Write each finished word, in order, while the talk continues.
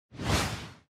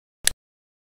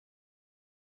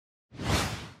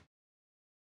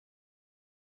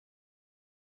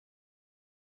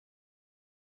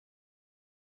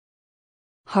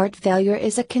Heart failure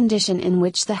is a condition in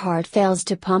which the heart fails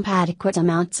to pump adequate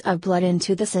amounts of blood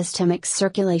into the systemic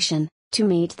circulation, to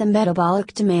meet the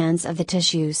metabolic demands of the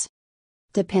tissues.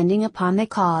 Depending upon the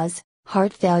cause,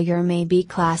 heart failure may be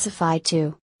classified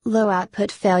to low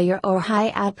output failure or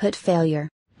high output failure.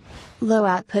 Low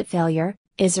output failure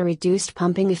is a reduced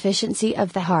pumping efficiency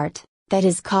of the heart, that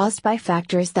is caused by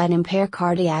factors that impair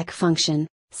cardiac function,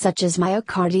 such as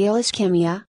myocardial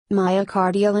ischemia,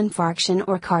 myocardial infarction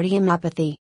or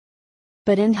cardiomyopathy.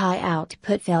 But in high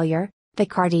output failure, the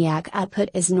cardiac output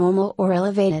is normal or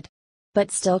elevated,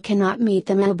 but still cannot meet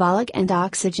the metabolic and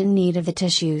oxygen need of the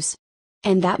tissues.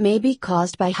 And that may be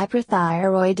caused by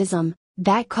hyperthyroidism,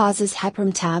 that causes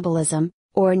hypermetabolism,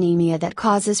 or anemia that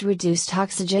causes reduced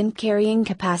oxygen carrying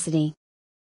capacity.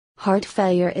 Heart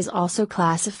failure is also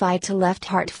classified to left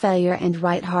heart failure and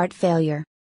right heart failure.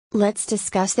 Let's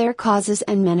discuss their causes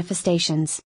and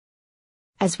manifestations.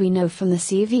 As we know from the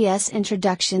CVS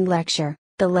introduction lecture,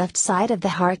 the left side of the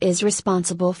heart is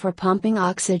responsible for pumping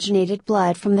oxygenated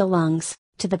blood from the lungs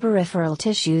to the peripheral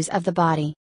tissues of the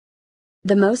body.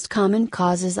 The most common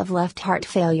causes of left heart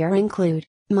failure include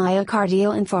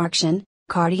myocardial infarction,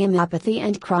 cardiomyopathy,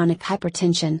 and chronic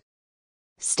hypertension.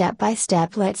 Step by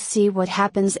step, let's see what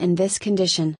happens in this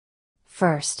condition.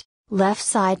 First, left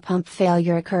side pump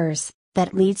failure occurs,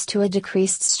 that leads to a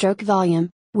decreased stroke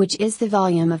volume, which is the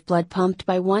volume of blood pumped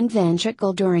by one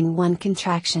ventricle during one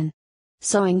contraction.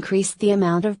 So increase the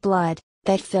amount of blood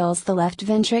that fills the left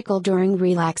ventricle during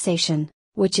relaxation,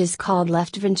 which is called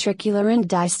left ventricular and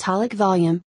diastolic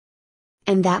volume.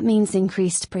 And that means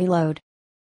increased preload.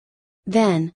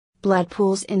 Then, blood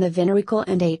pools in the ventricle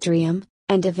and atrium,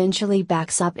 and eventually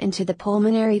backs up into the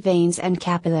pulmonary veins and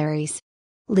capillaries,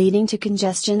 leading to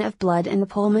congestion of blood in the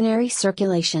pulmonary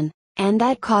circulation, and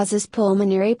that causes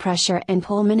pulmonary pressure and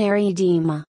pulmonary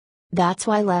edema. That's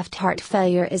why left heart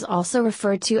failure is also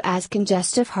referred to as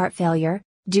congestive heart failure,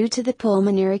 due to the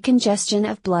pulmonary congestion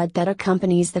of blood that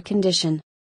accompanies the condition.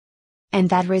 And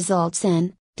that results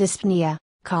in dyspnea,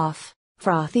 cough,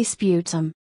 frothy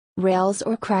sputum, rales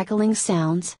or crackling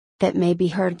sounds, that may be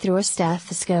heard through a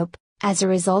stethoscope, as a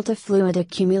result of fluid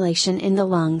accumulation in the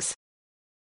lungs.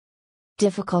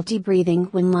 Difficulty breathing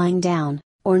when lying down,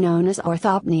 or known as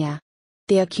orthopnea.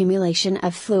 The accumulation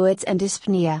of fluids and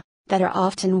dyspnea, that are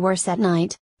often worse at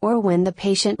night, or when the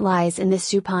patient lies in the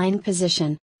supine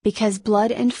position, because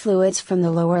blood and fluids from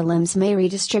the lower limbs may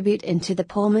redistribute into the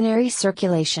pulmonary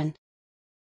circulation.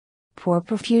 Poor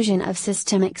perfusion of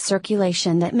systemic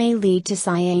circulation that may lead to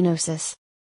cyanosis.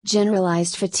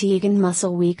 Generalized fatigue and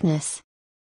muscle weakness.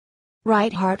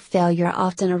 Right heart failure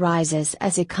often arises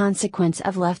as a consequence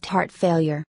of left heart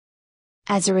failure.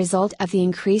 As a result of the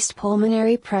increased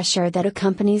pulmonary pressure that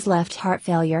accompanies left heart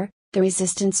failure, the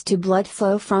resistance to blood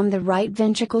flow from the right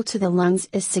ventricle to the lungs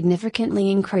is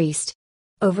significantly increased.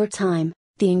 Over time,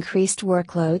 the increased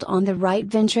workload on the right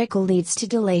ventricle leads to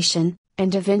dilation,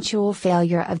 and eventual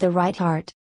failure of the right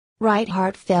heart. Right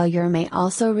heart failure may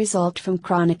also result from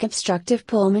chronic obstructive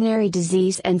pulmonary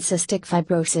disease and cystic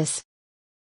fibrosis.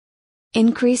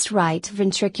 Increased right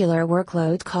ventricular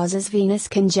workload causes venous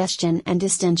congestion and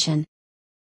distension.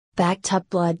 Backed up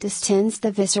blood distends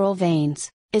the visceral veins,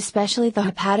 especially the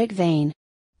hepatic vein.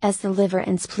 As the liver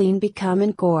and spleen become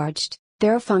engorged,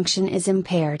 their function is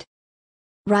impaired.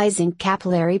 Rising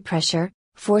capillary pressure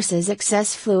forces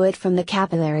excess fluid from the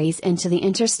capillaries into the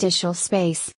interstitial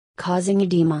space, causing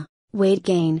edema, weight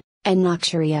gain, and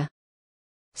nocturia.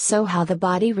 So how the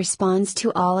body responds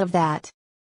to all of that?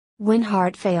 When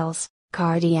heart fails,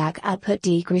 cardiac output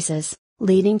decreases,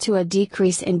 leading to a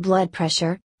decrease in blood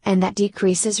pressure, and that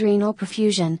decreases renal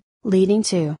perfusion, leading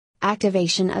to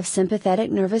activation of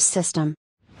sympathetic nervous system,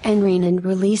 and renin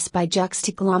release by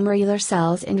juxtaglomerular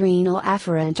cells in renal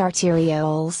afferent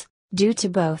arterioles, due to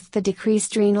both the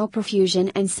decreased renal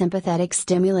perfusion and sympathetic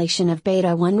stimulation of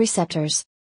beta-1 receptors.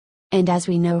 And as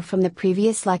we know from the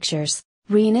previous lectures,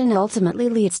 renin ultimately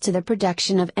leads to the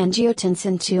production of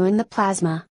angiotensin-2 in the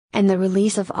plasma, and the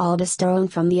release of aldosterone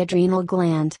from the adrenal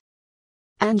gland.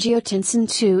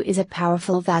 Angiotensin-2 is a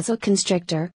powerful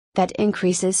vasoconstrictor that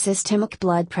increases systemic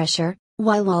blood pressure,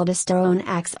 while aldosterone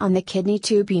acts on the kidney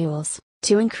tubules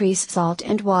to increase salt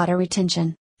and water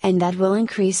retention, and that will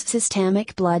increase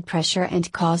systemic blood pressure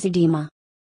and cause edema.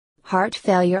 Heart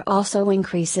failure also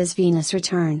increases venous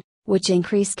return, which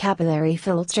increase capillary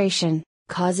filtration,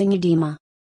 causing edema.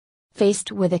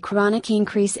 Faced with a chronic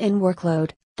increase in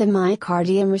workload, the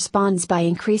myocardium responds by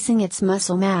increasing its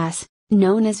muscle mass,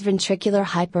 known as ventricular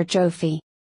hypertrophy.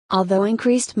 Although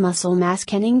increased muscle mass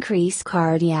can increase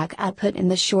cardiac output in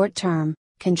the short term,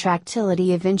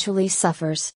 contractility eventually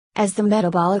suffers, as the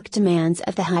metabolic demands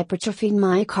of the hypertrophied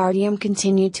myocardium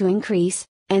continue to increase,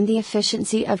 and the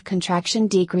efficiency of contraction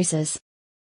decreases.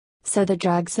 So the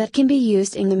drugs that can be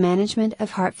used in the management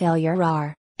of heart failure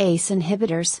are ACE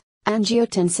inhibitors,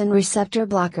 angiotensin receptor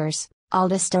blockers,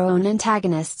 aldosterone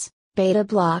antagonists, beta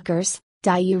blockers,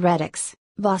 diuretics,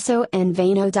 vaso and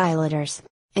venodilators,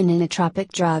 and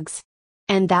inotropic drugs.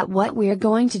 And that's what we're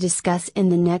going to discuss in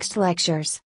the next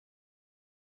lectures.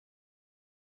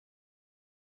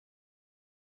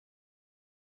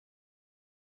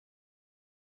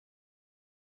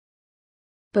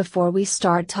 Before we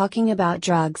start talking about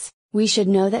drugs, we should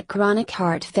know that chronic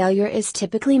heart failure is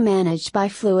typically managed by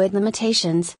fluid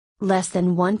limitations, less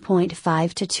than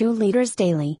 1.5 to 2 liters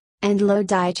daily, and low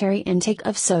dietary intake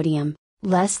of sodium,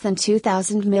 less than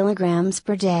 2,000 milligrams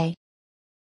per day.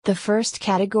 The first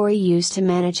category used to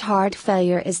manage heart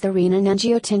failure is the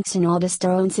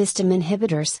renin-angiotensin-aldosterone system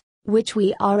inhibitors, which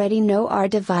we already know are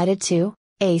divided to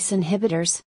ACE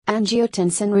inhibitors,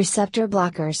 angiotensin receptor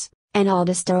blockers, and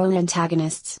aldosterone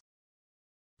antagonists.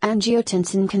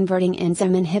 Angiotensin-converting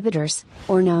enzyme inhibitors,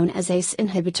 or known as ACE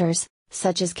inhibitors,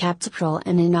 such as captopril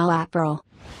and enalapril.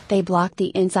 They block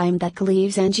the enzyme that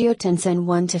cleaves angiotensin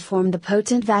 1 to form the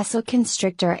potent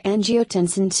vasoconstrictor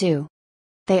angiotensin 2.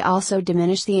 They also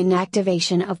diminish the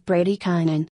inactivation of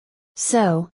bradykinin.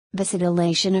 So,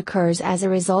 vasodilation occurs as a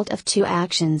result of two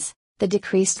actions: the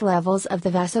decreased levels of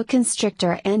the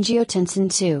vasoconstrictor angiotensin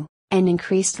 2, and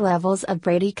increased levels of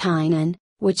bradykinin,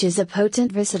 which is a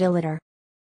potent vasodilator.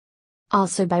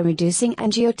 Also, by reducing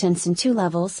angiotensin 2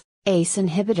 levels, ACE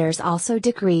inhibitors also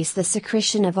decrease the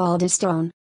secretion of aldosterone.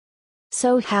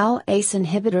 So how ACE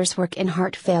inhibitors work in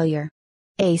heart failure?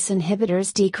 ACE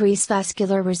inhibitors decrease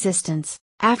vascular resistance,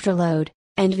 afterload,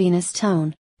 and venous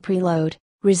tone, preload,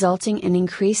 resulting in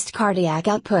increased cardiac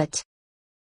output.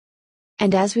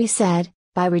 And as we said,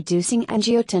 by reducing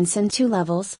angiotensin 2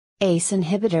 levels, ACE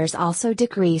inhibitors also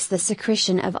decrease the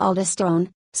secretion of aldosterone,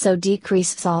 so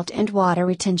decrease salt and water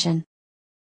retention.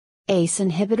 ACE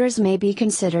inhibitors may be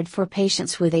considered for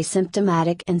patients with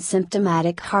asymptomatic and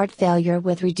symptomatic heart failure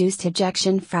with reduced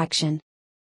ejection fraction.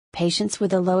 Patients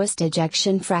with the lowest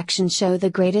ejection fraction show the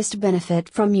greatest benefit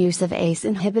from use of ACE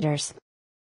inhibitors.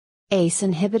 ACE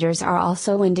inhibitors are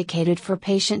also indicated for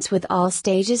patients with all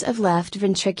stages of left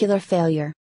ventricular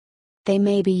failure. They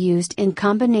may be used in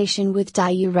combination with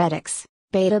diuretics,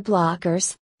 beta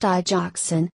blockers,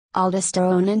 Digoxin,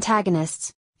 aldosterone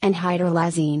antagonists, and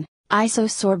Hydralazine,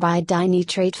 Isosorbide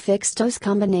dinitrate fixed dose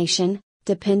combination,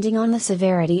 depending on the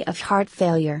severity of heart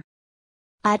failure.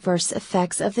 Adverse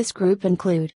effects of this group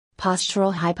include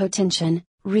postural hypotension,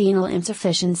 renal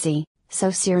insufficiency,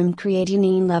 so serum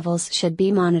creatinine levels should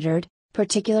be monitored,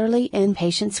 particularly in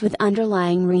patients with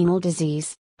underlying renal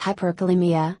disease,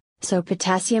 hyperkalemia, so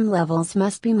potassium levels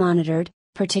must be monitored,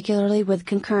 particularly with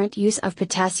concurrent use of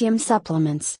potassium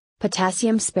supplements,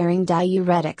 potassium-sparing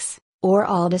diuretics, or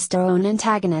aldosterone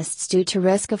antagonists due to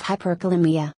risk of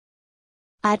hyperkalemia.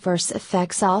 Adverse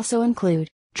effects also include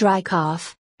dry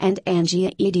cough and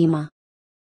angioedema.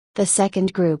 The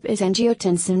second group is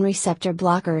angiotensin receptor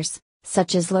blockers,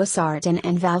 such as losartan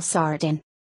and valsartan.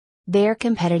 They're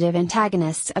competitive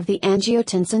antagonists of the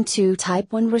angiotensin 2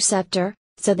 type 1 receptor,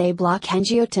 so they block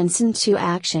angiotensin 2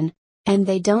 action, and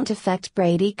they don't affect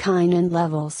bradykinin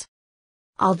levels.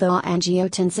 Although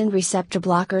angiotensin receptor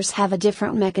blockers have a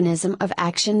different mechanism of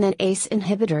action than ACE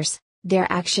inhibitors, their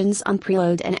actions on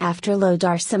preload and afterload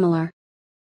are similar.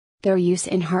 Their use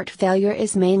in heart failure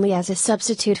is mainly as a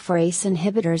substitute for ACE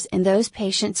inhibitors in those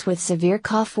patients with severe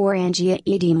cough or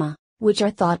angioedema, which are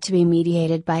thought to be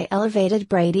mediated by elevated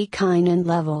bradykinin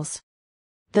levels.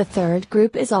 The third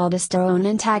group is aldosterone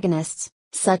antagonists,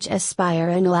 such as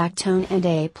Spironolactone and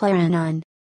Eplerenone.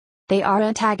 They are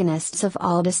antagonists of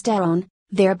aldosterone,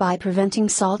 thereby preventing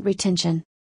salt retention.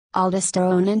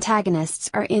 Aldosterone antagonists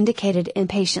are indicated in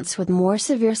patients with more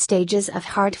severe stages of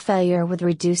heart failure with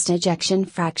reduced ejection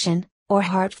fraction, or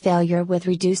heart failure with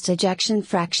reduced ejection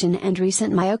fraction and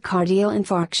recent myocardial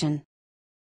infarction.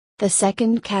 The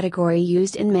second category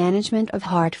used in management of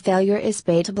heart failure is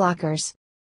beta blockers.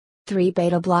 3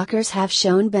 beta blockers have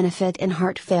shown benefit in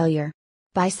heart failure: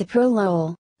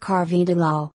 Bisoprolol,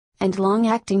 Carvedilol, and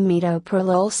long-acting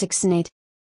Metoprolol succinate.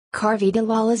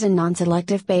 Carvedilol is a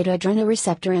non-selective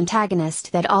beta-adrenoreceptor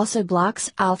antagonist that also blocks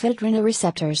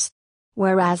alpha-adrenoreceptors,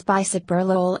 whereas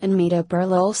Bisoprolol and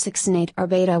Metoprolol succinate are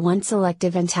beta-1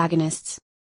 selective antagonists.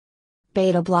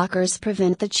 Beta blockers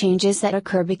prevent the changes that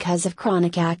occur because of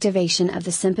chronic activation of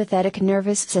the sympathetic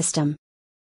nervous system.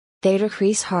 They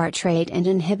decrease heart rate and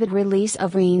inhibit release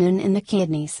of renin in the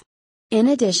kidneys. In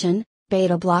addition,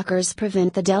 Beta blockers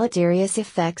prevent the deleterious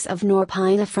effects of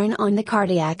norepinephrine on the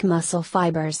cardiac muscle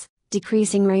fibers,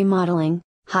 decreasing remodeling,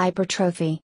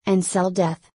 hypertrophy, and cell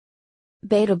death.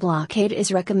 Beta blockade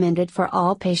is recommended for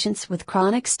all patients with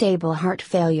chronic stable heart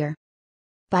failure.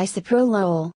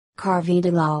 Bisoprolol,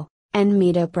 Carvedilol, and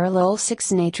Metoprolol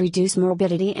succinate reduce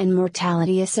morbidity and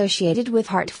mortality associated with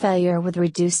heart failure with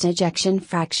reduced ejection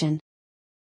fraction.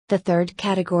 The third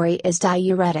category is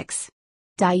diuretics.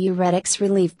 Diuretics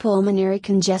relieve pulmonary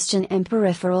congestion and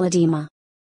peripheral edema.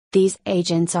 These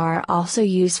agents are also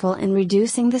useful in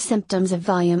reducing the symptoms of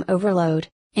volume overload,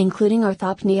 including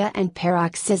orthopnea and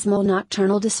paroxysmal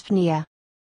nocturnal dyspnea.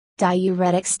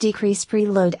 Diuretics decrease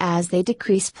preload as they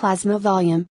decrease plasma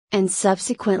volume, and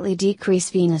subsequently decrease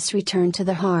venous return to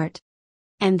the heart.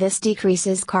 And this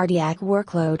decreases cardiac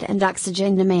workload and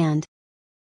oxygen demand.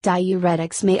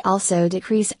 Diuretics may also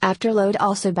decrease afterload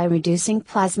also by reducing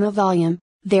plasma volume,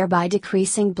 thereby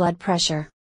decreasing blood pressure.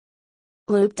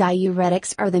 Loop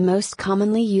diuretics are the most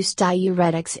commonly used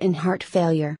diuretics in heart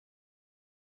failure.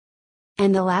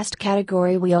 And the last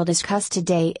category we'll discuss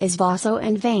today is Vaso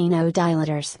and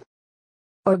Venodilators.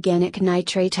 Organic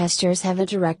nitrate esters have a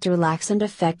direct relaxant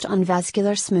effect on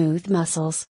vascular smooth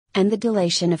muscles, and the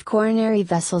dilation of coronary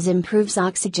vessels improves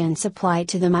oxygen supply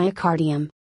to the myocardium.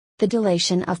 The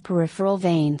dilation of peripheral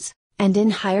veins, and in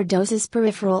higher doses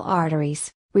peripheral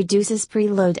arteries, reduces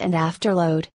preload and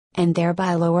afterload, and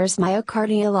thereby lowers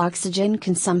myocardial oxygen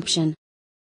consumption.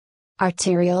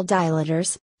 Arterial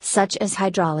dilators, such as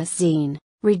hydralazine,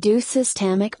 reduce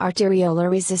systemic arteriolar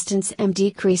resistance and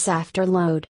decrease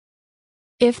afterload.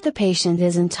 If the patient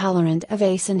is intolerant of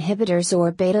ACE inhibitors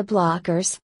or beta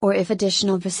blockers, or if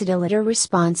additional vasodilator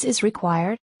response is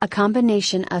required, a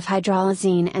combination of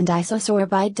hydralazine and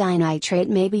isosorbide dinitrate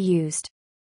may be used.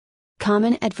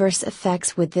 Common adverse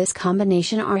effects with this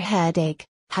combination are headache,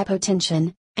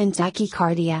 hypotension, and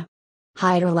tachycardia.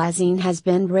 Hydralazine has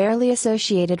been rarely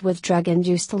associated with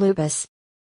drug-induced lupus.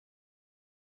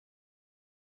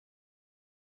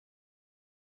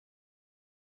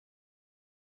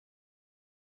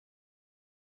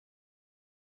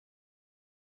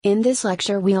 In this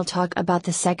lecture we'll talk about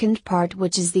the second part,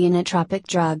 which is the inotropic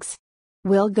drugs.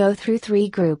 We'll go through three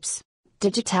groups: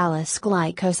 digitalis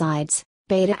glycosides,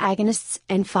 beta agonists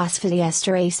and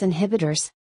phosphodiesterase inhibitors.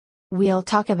 We'll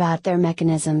talk about their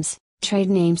mechanisms,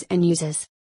 trade names and uses.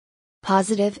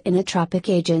 Positive inotropic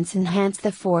agents enhance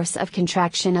the force of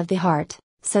contraction of the heart,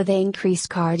 so they increase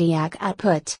cardiac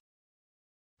output.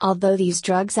 Although these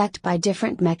drugs act by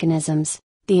different mechanisms,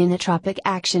 the inotropic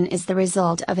action is the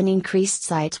result of an increased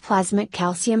cytoplasmic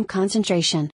calcium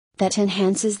concentration, that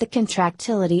enhances the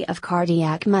contractility of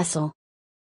cardiac muscle.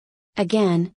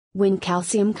 Again, when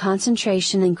calcium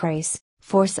concentration increases,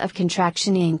 force of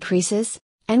contraction increases,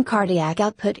 and cardiac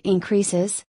output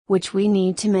increases, which we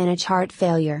need to manage heart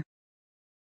failure.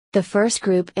 The first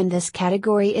group in this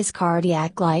category is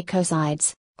cardiac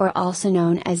glycosides, or also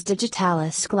known as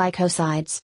digitalis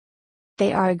glycosides.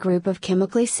 They are a group of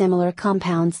chemically similar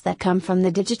compounds that come from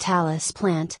the digitalis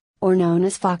plant, or known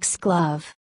as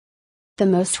foxglove. The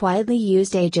most widely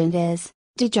used agent is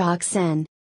Digoxin.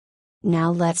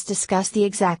 Now let's discuss the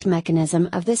exact mechanism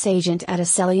of this agent at a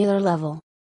cellular level.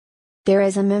 There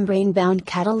is a membrane-bound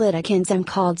catalytic enzyme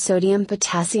called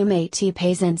sodium-potassium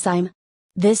ATPase enzyme.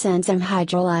 This enzyme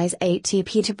hydrolyzes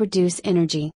ATP to produce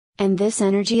energy, and this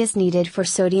energy is needed for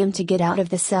sodium to get out of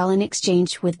the cell in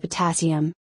exchange with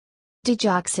potassium.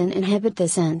 Digoxin inhibits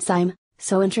this enzyme,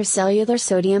 so intracellular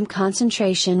sodium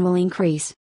concentration will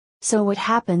increase. So what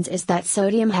happens is that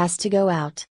sodium has to go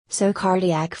out, so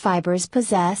cardiac fibers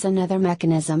possess another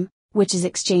mechanism, which is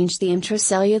exchange the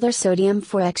intracellular sodium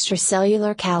for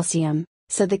extracellular calcium,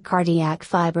 so the cardiac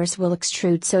fibers will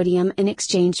extrude sodium in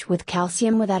exchange with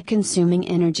calcium without consuming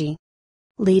energy,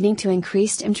 leading to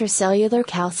increased intracellular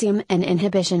calcium and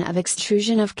inhibition of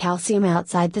extrusion of calcium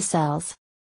outside the cells,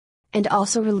 and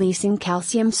also releasing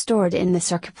calcium stored in the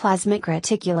sarcoplasmic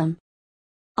reticulum.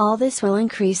 All this will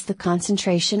increase the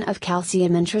concentration of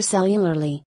calcium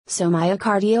intracellularly, so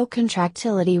myocardial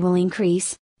contractility will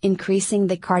increase, increasing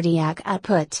the cardiac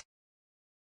output.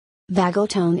 Vagal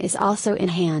tone is also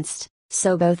enhanced,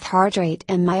 so both heart rate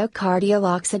and myocardial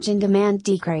oxygen demand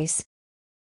decrease.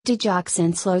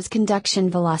 Digoxin slows conduction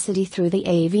velocity through the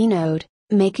AV node,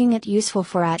 making it useful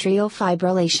for atrial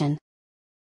fibrillation.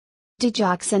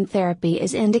 Digoxin therapy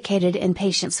is indicated in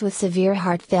patients with severe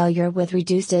heart failure with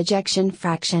reduced ejection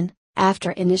fraction,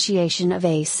 after initiation of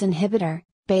ACE inhibitor,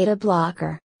 beta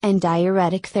blocker, and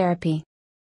diuretic therapy.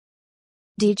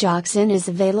 Digoxin is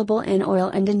available in oil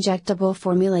and injectable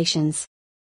formulations.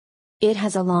 It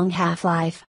has a long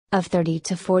half-life, of 30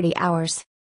 to 40 hours.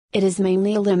 it is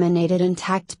mainly eliminated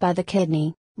intact by the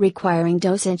kidney, requiring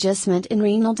dose adjustment in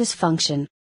renal dysfunction.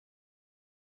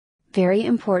 Very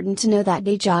important to know that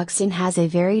digoxin has a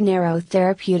very narrow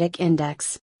therapeutic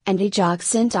index, and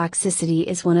digoxin toxicity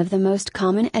is one of the most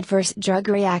common adverse drug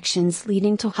reactions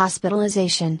leading to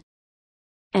hospitalization.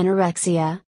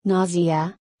 Anorexia,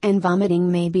 nausea, and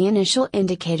vomiting may be initial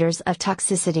indicators of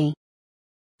toxicity.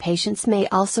 Patients may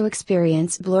also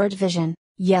experience blurred vision,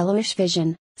 yellowish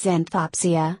vision,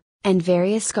 xanthopsia, and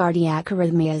various cardiac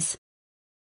arrhythmias.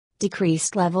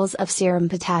 Decreased levels of serum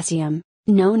potassium,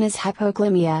 known as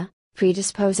hypoglycemia,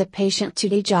 predispose a patient to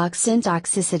digoxin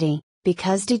toxicity,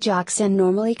 because digoxin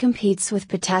normally competes with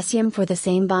potassium for the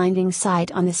same binding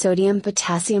site on the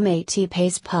sodium-potassium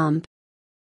ATPase pump.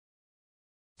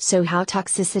 So how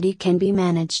toxicity can be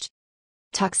managed?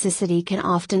 Toxicity can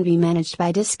often be managed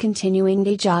by discontinuing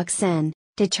digoxin,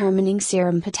 determining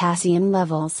serum potassium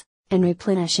levels, and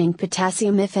replenishing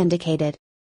potassium if indicated.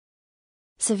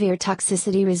 Severe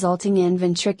toxicity resulting in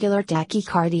ventricular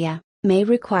tachycardia may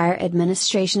require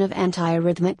administration of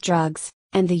antiarrhythmic drugs,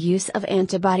 and the use of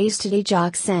antibodies to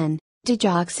digoxin,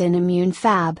 digoxin immune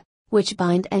Fab, which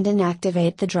bind and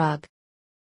inactivate the drug.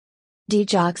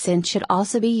 Digoxin should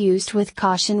also be used with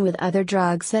caution with other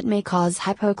drugs that may cause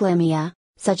hypoglycemia,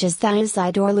 such as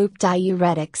thiazide or loop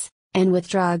diuretics, and with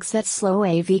drugs that slow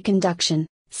AV conduction,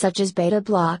 such as beta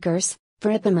blockers,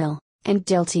 verapamil, and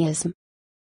diltiazem.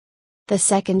 The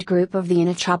second group of the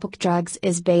inotropic drugs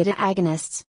is beta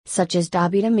agonists, such as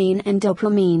dobutamine and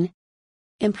dopamine.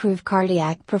 Improve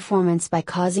cardiac performance by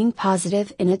causing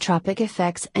positive inotropic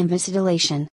effects and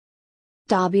vasodilation.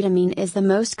 Dobutamine is the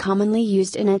most commonly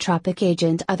used inotropic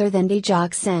agent other than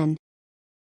digoxin.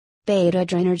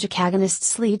 Beta-adrenergic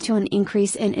agonists lead to an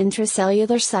increase in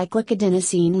intracellular cyclic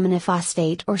adenosine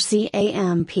monophosphate or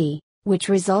CAMP, which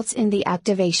results in the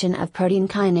activation of protein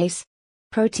kinase.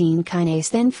 Protein kinase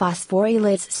then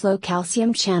phosphorylates slow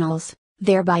calcium channels,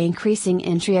 thereby increasing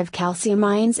entry of calcium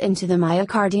ions into the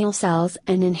myocardial cells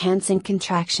and enhancing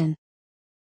contraction.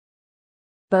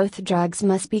 Both drugs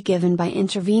must be given by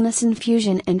intravenous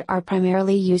infusion and are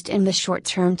primarily used in the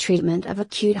short-term treatment of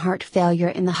acute heart failure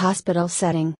in the hospital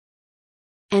setting.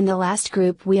 And the last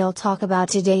group we'll talk about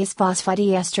today is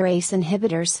phosphodiesterase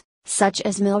inhibitors, such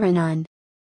as Milrinone.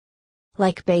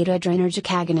 Like beta-adrenergic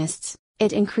agonists,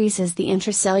 it increases the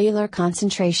intracellular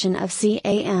concentration of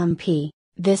CAMP.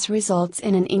 This results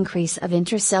in an increase of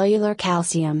intracellular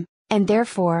calcium, and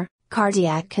therefore,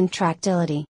 cardiac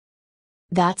contractility.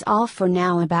 That's all for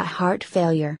now about heart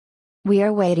failure. We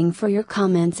are waiting for your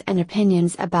comments and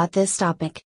opinions about this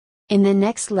topic. In the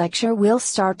next lecture we'll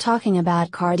start talking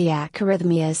about cardiac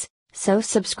arrhythmias, so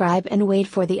subscribe and wait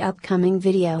for the upcoming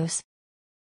videos.